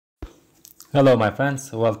Hello my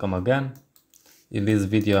friends, welcome again. In this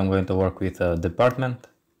video I'm going to work with a department.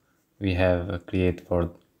 We have create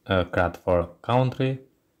for Crud for country,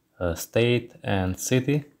 state and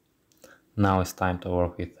city. Now it's time to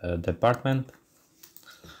work with a department.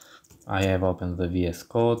 I have opened the VS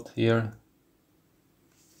Code here.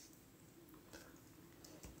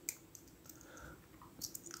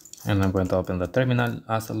 And I'm going to open the terminal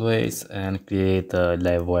as always and create a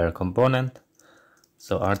Livewire component.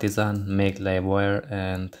 So artisan, make Livewire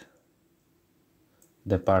and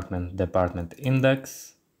department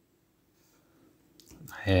index.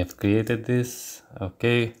 I have created this,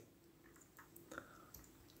 okay.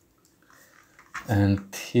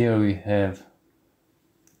 And here we have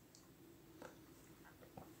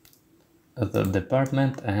the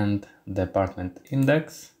department and department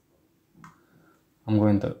index. I'm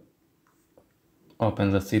going to open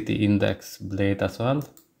the city index blade as well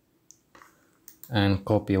and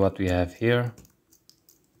copy what we have here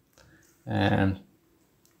and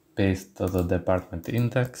paste to the department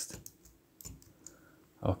index.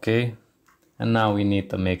 Okay, and now we need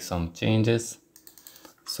to make some changes.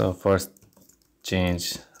 So first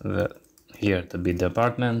change the here to be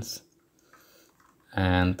departments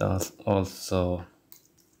and also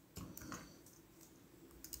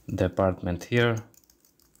department here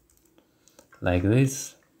like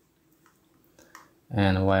this.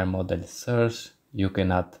 And wire model search, you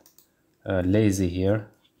can add lazy here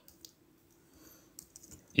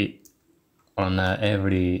on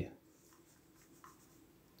every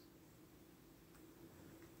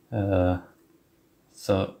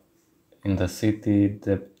so in the city,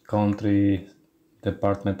 the country,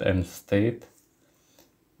 department and state.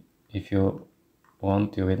 If you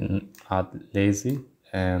want, you can add lazy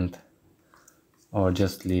and or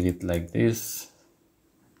just leave it like this.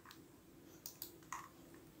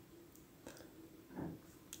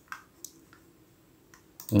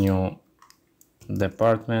 New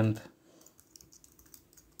department,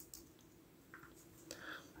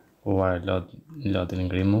 while loading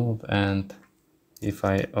remove, and if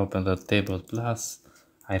I open the table plus,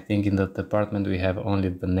 I think in the department we have only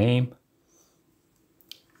the name.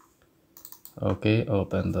 Okay,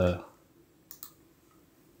 open the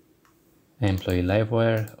employee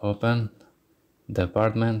livewire, open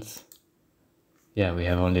departments. Yeah, we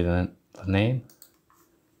have only the name.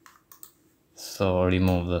 So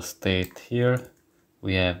remove the state here.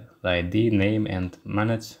 We have the ID, name and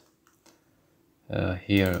manage.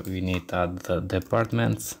 Here we need to add the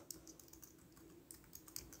departments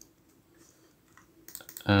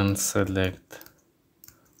and select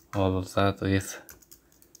all of that with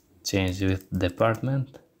change with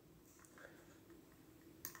department.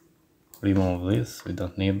 Remove this, we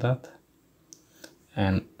don't need that.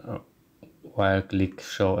 And while click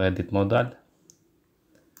show edit modal,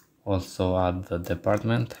 also add the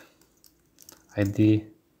department ID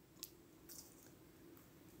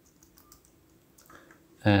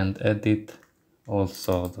and edit,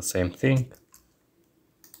 also the same thing,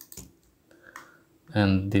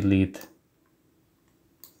 and delete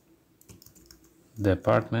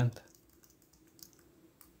department.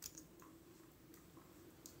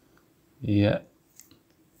 Yeah,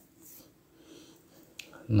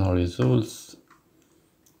 no results.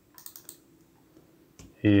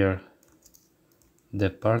 Here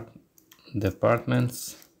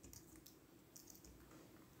departments.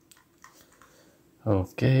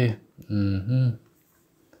 Okay,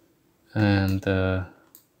 and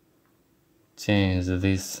change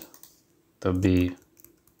this to be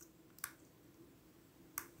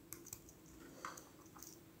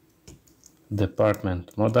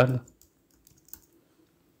department model,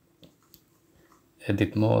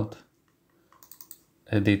 edit mode,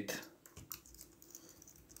 edit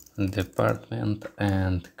department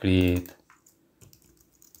and create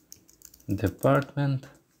department.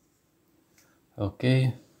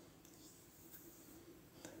 Okay,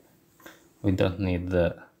 we don't need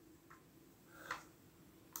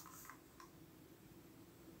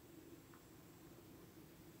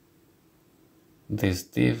this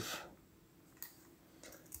div,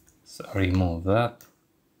 so remove that.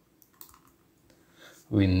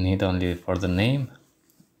 We need only for the name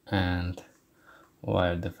and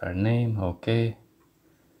while defer name. Okay,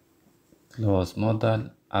 close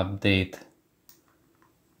modal, update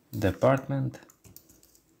department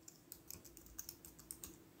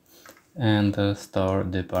and store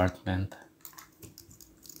department.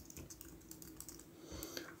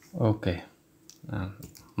 Okay,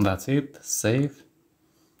 that's it. Save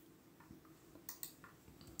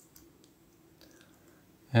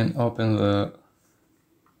and open the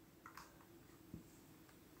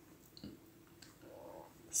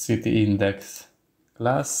city index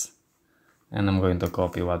class, and I'm going to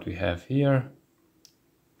copy what we have here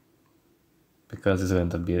because it's going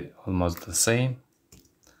to be almost the same.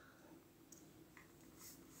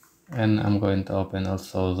 And I'm going to open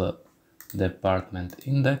also the department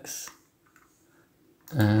index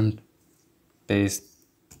and paste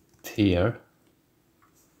here.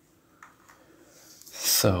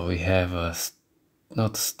 So we have a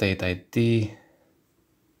not state ID,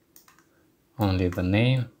 only the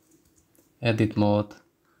name, edit mode,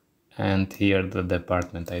 and here the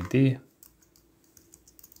department ID.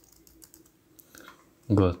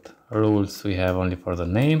 Good. Rules we have only for the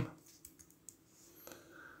name.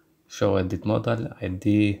 Show edit modal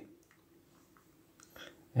ID,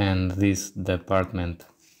 and this department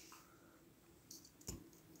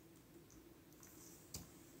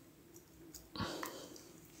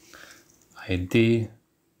ID.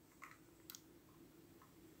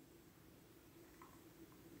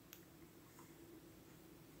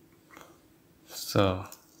 So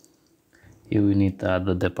here we need to add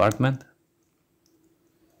the department.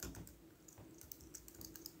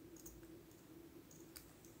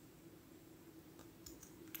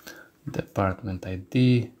 Department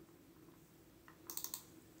ID.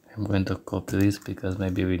 I'm going to copy this because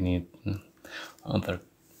maybe we need other.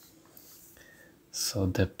 So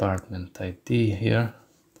department ID here,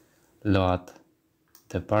 load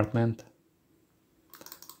department,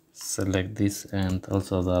 select this and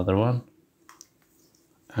also the other one,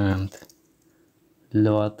 and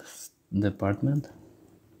load department.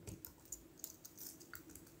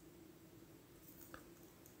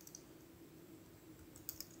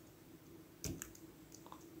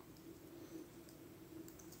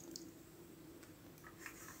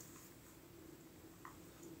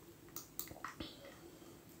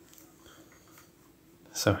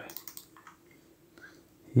 Sorry.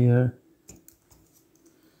 Here,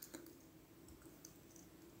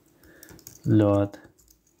 load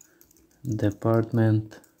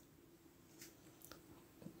department.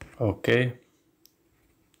 Okay.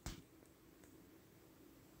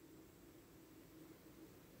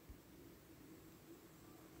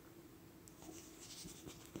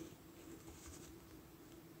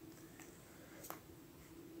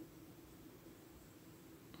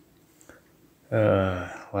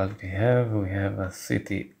 What we have a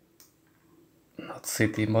city, not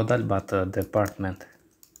city model, but a department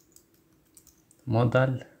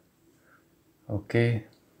model. Okay,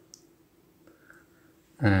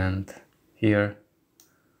 and here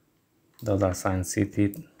 $sign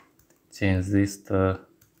city, change this to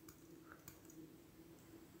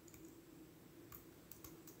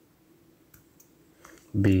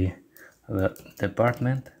be the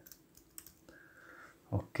department.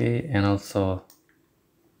 Okay, and also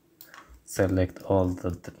select all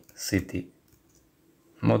the city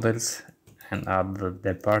models and add the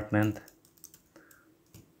department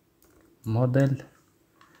model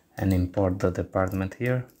and import the department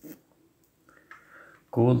here.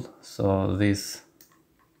 Cool. So this,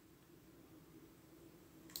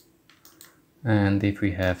 and if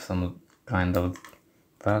we have some kind of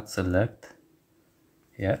that, select,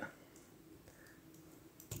 yeah,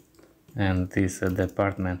 and this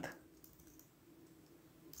department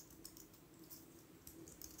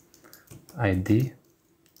ID.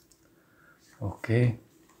 Okay,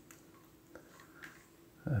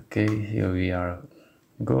 here we are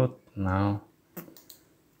good. Now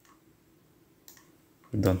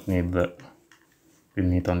we don't need we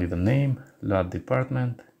need only the name, load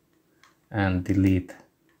department, and delete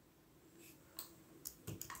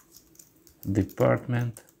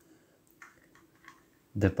department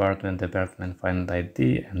find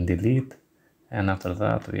ID and delete, and after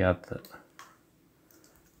that we add the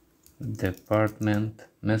department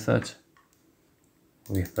message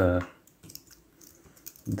with the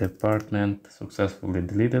department successfully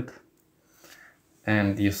deleted.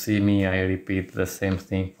 And you see me, I repeat the same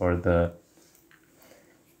thing for the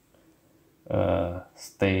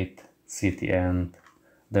state, city and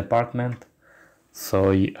department.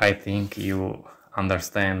 So I think you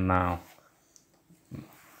understand now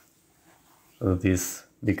this,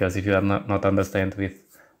 because if you are not understand with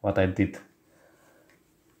what I did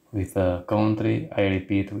with a country, I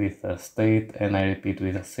repeat with a state, and I repeat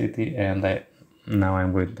with a city, and now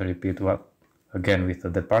I'm going to repeat again with the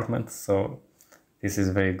department. So this is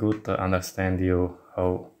very good to understand you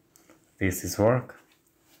how this is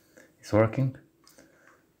working.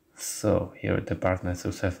 So here department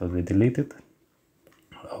successfully deleted.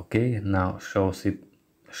 Okay, now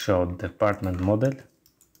show department model.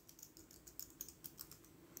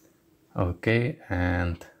 Okay,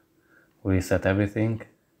 and we set everything,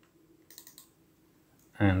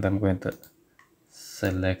 and I'm going to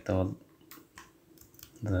select all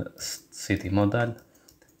the city model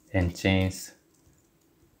and change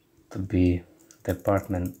to be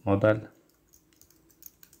department model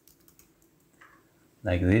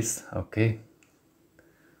like this. Okay,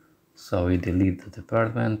 so we delete the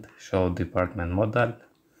department, show department model,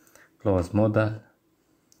 close model,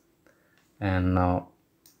 and now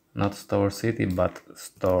not store city but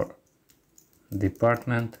store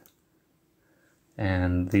department,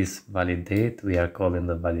 and this validate, we are calling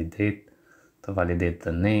the validate to validate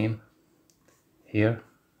the name here,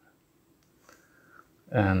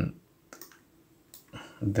 and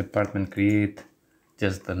department create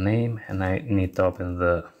just the name, and I need to open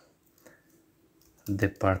the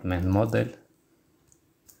department model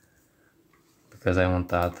because I want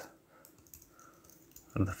to add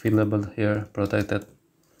the fillable here, protected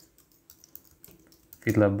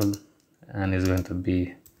fillable, and it's going to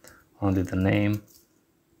be only the name.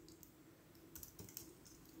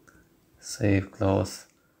 Save, close,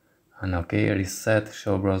 and okay, reset,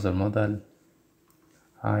 show browser model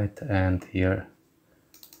height, and here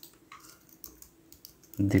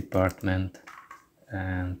department,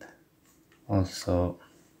 and also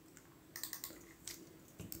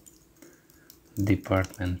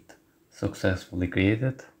department successfully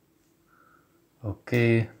created.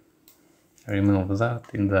 Okay, remove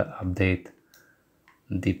that in the update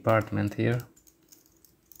department here,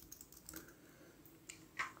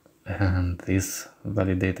 and this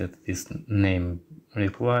validated this name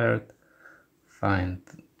required. Find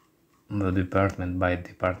the department by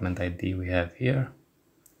department ID we have here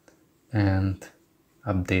and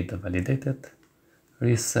update the validated,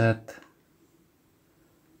 reset,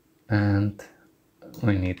 and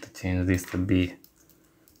we need to change this to be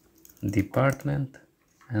department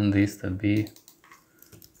and this to be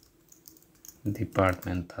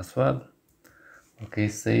department as well. Okay,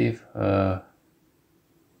 save.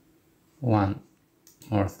 One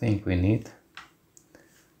more thing we need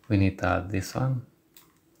to add this one,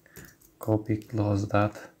 copy, close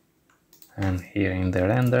that, and here in the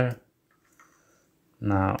render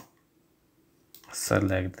now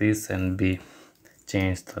select this and be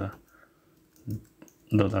changed to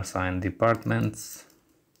 $sign departments,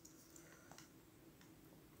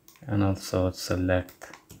 and also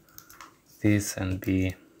select this and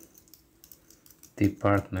be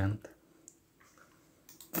department.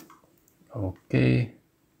 Okay,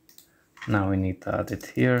 now we need to add it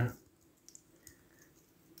here.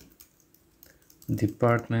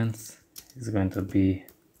 Departments is going to be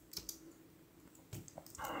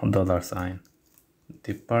 $sign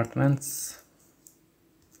departments.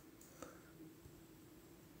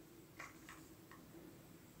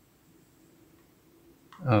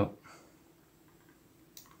 Oh,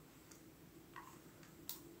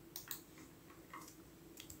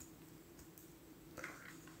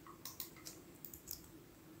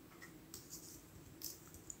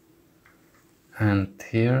 and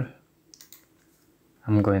here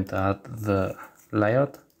I'm going to add the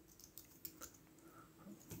layout,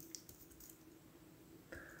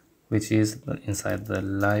 which is inside the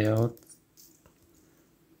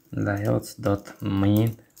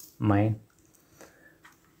layouts.main,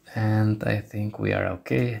 and I think we are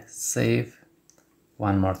okay. Save.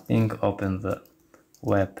 One more thing, open the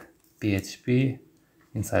web PHP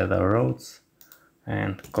inside the roads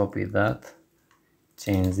and copy that,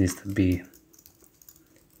 change this to be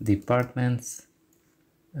departments,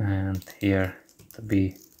 and here to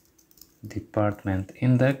be department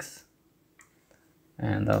index,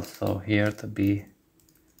 and also here to be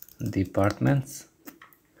departments.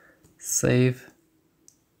 Save,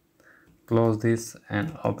 close this,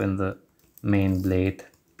 and open the main blade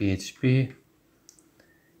PHP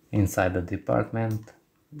inside the department.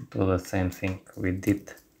 Do the same thing we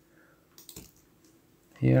did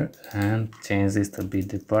here and change this to be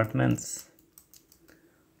departments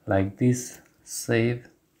like this. Save,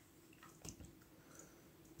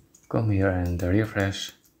 come here and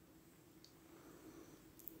refresh,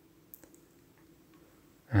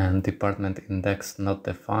 and department index not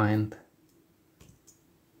defined,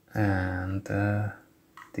 and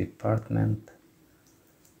department,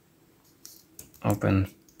 open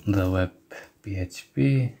the web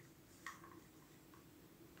PHP,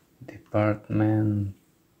 department,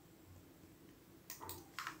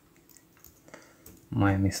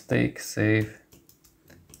 my mistake, save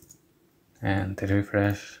and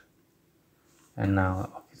refresh, and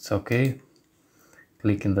now it's okay.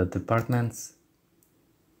 Click in the departments,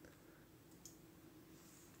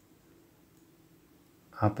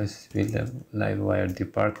 Laravel Livewire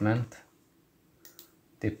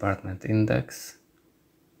department index,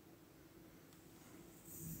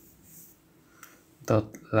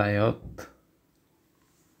 dot layout.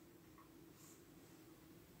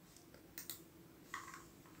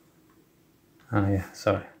 Ah yeah,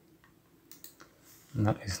 sorry.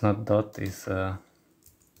 No, it's not dot, it's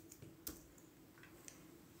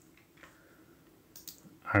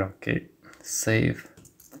okay. Save,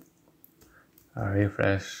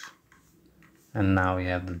 refresh, and now we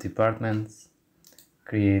have the departments.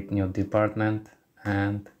 Create new department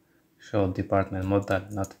and show department model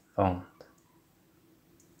not found.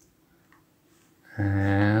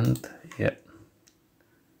 And yeah,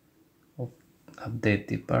 update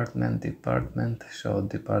department, show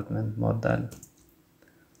department model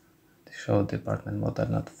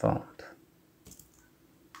not found.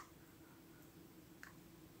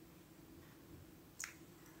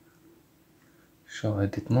 Show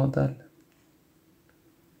edit model,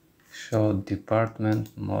 show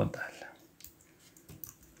department model,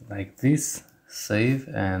 like this. Save,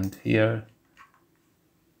 and here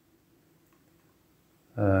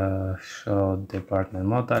show department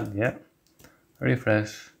model, yeah,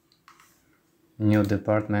 refresh, new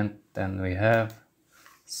department, then we have,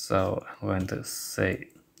 so I'm going to say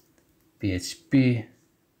PHP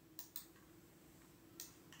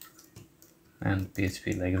and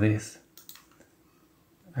PHP like this,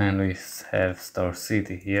 and we have store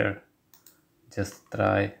city here. Just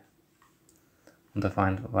try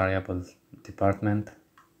define variable department,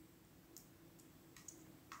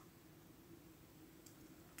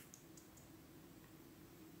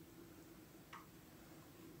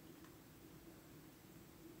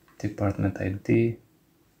 department ID.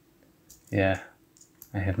 Yeah,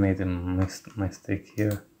 I have made a mistake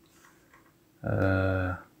here.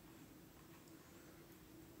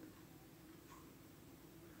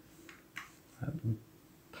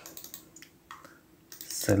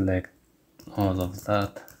 Select all of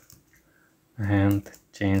that and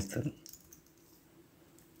change the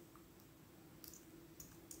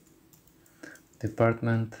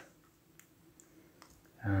department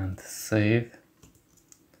and save,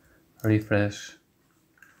 refresh,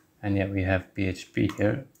 and yeah, we have PHP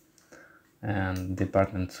here and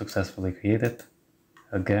department successfully created.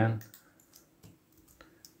 Again,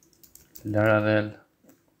 Laravel,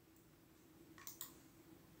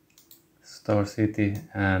 store city,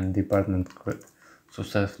 and department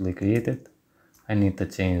successfully created. I need to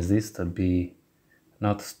change this to be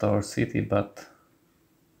not store city, but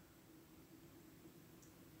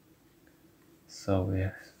so we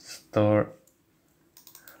have store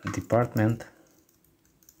department,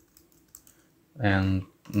 and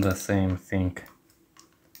the same thing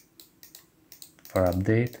for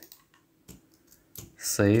update.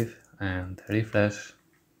 Save and refresh.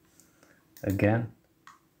 Again,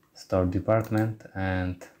 store department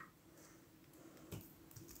and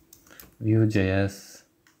Vue.js,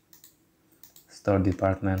 store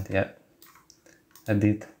department, yeah,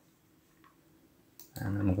 edit,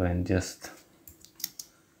 and I'm going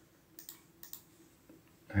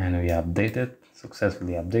and we updated,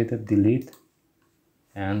 successfully updated, delete,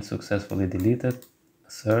 and successfully deleted.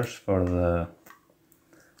 Search for the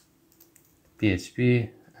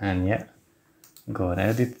PHP, and yeah, go and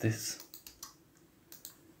edit this,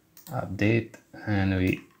 update, and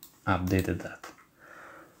we updated that.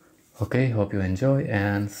 Okay, hope you enjoy,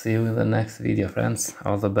 and see you in the next video, friends.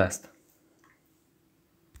 All the best.